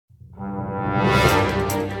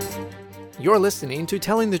You're listening to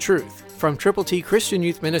Telling the Truth from Triple T Christian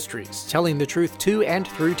Youth Ministries, telling the truth to and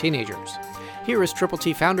through teenagers. Here is Triple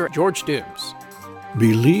T founder George Dooms.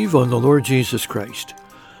 Believe on the Lord Jesus Christ.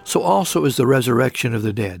 So also is the resurrection of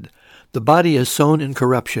the dead. The body is sown in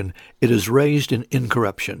corruption, it is raised in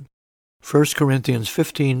incorruption. 1 Corinthians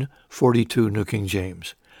 15:42, New King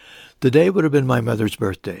James. The day would have been my mother's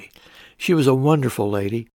birthday. She was a wonderful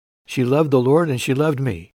lady. She loved the Lord and she loved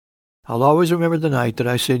me. I'll always remember the night that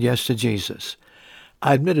I said yes to Jesus.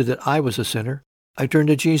 I admitted that I was a sinner. I turned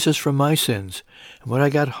to Jesus from my sins. And when I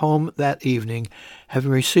got home that evening, having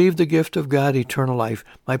received the gift of God, eternal life,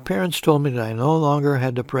 my parents told me that I no longer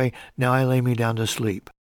had to pray, "Now I lay me down to sleep."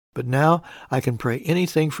 But now I can pray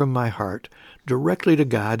anything from my heart, directly to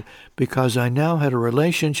God, because I now had a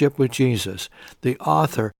relationship with Jesus, the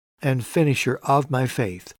author and finisher of my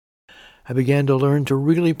faith. I began to learn to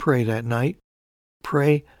really pray that night,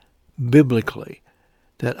 pray biblically,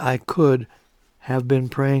 that I could have been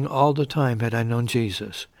praying all the time had I known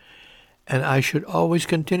Jesus. And I should always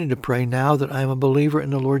continue to pray now that I am a believer in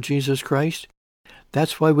the Lord Jesus Christ.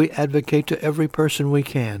 That's why we advocate to every person we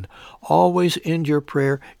can. Always end your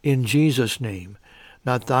prayer in Jesus' name.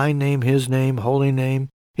 Not thy name, his name, holy name.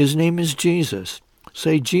 His name is Jesus.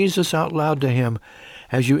 Say Jesus out loud to him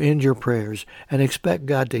as you end your prayers, and expect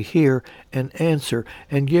God to hear and answer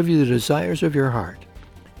and give you the desires of your heart.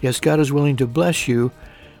 Yes, God is willing to bless you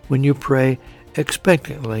when you pray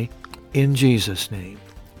expectantly in Jesus' name.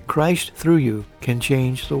 Christ through you can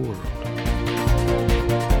change the world.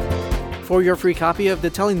 For your free copy of the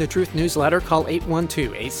Telling the Truth newsletter, call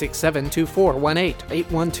 812-867-2418,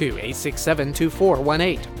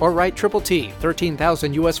 812-867-2418, or write Triple T,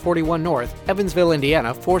 13,000 U.S. 41 North, Evansville,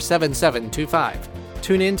 Indiana, 47725.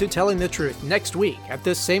 Tune in to Telling the Truth next week at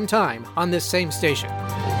this same time on this same station.